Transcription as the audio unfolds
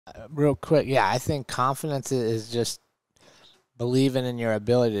Real quick, yeah, I think confidence is just believing in your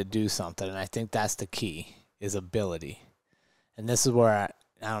ability to do something, and I think that's the key is ability. And this is where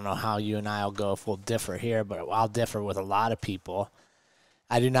I don't know how you and I will go if we'll differ here, but I'll differ with a lot of people.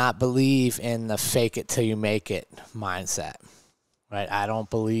 I do not believe in the fake it till you make it mindset, right? I don't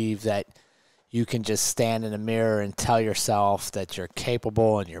believe that you can just stand in the mirror and tell yourself that you're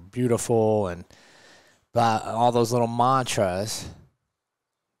capable and you're beautiful and all those little mantras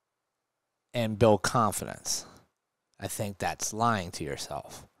and build confidence. I think that's lying to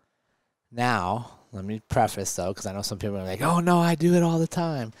yourself. Now, let me preface though, because I know some people are like, oh no, I do it all the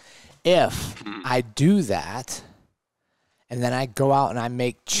time. If I do that and then I go out and I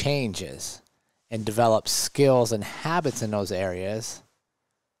make changes and develop skills and habits in those areas,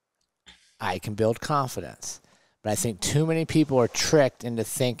 I can build confidence. But I think too many people are tricked into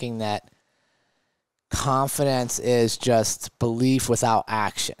thinking that confidence is just belief without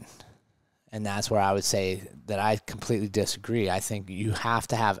action. And that's where I would say that I completely disagree. I think you have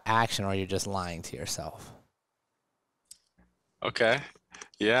to have action or you're just lying to yourself. Okay.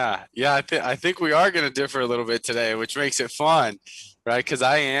 Yeah. Yeah, I think we are going to differ a little bit today, which makes it fun, right? Because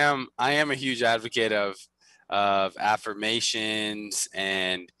I am a huge advocate of affirmations.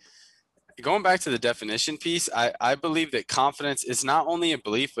 And going back to the definition piece, I believe that confidence is not only a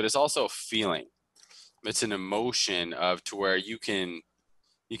belief, but it's also a feeling. It's an emotion of to where you can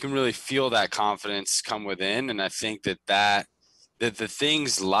really feel that confidence come within. And I think that the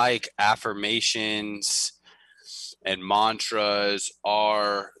things like affirmations and mantras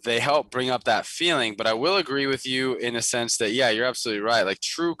are, they help bring up that feeling. But I will agree with you in a sense that, yeah, you're absolutely right. Like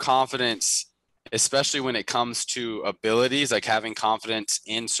true confidence, especially when it comes to abilities, like having confidence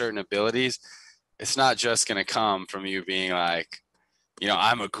in certain abilities, it's not just going to come from you being like,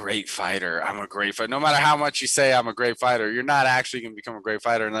 I'm a great fighter. I'm a great fighter. No matter how much you say I'm a great fighter, you're not actually going to become a great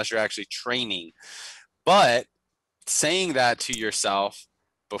fighter unless you're actually training. But saying that to yourself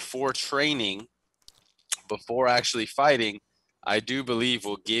before training, before actually fighting, I do believe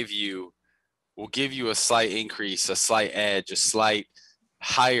will give you a slight increase, a slight edge, a slight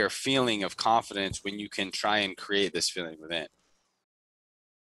higher feeling of confidence when you can try and create this feeling within.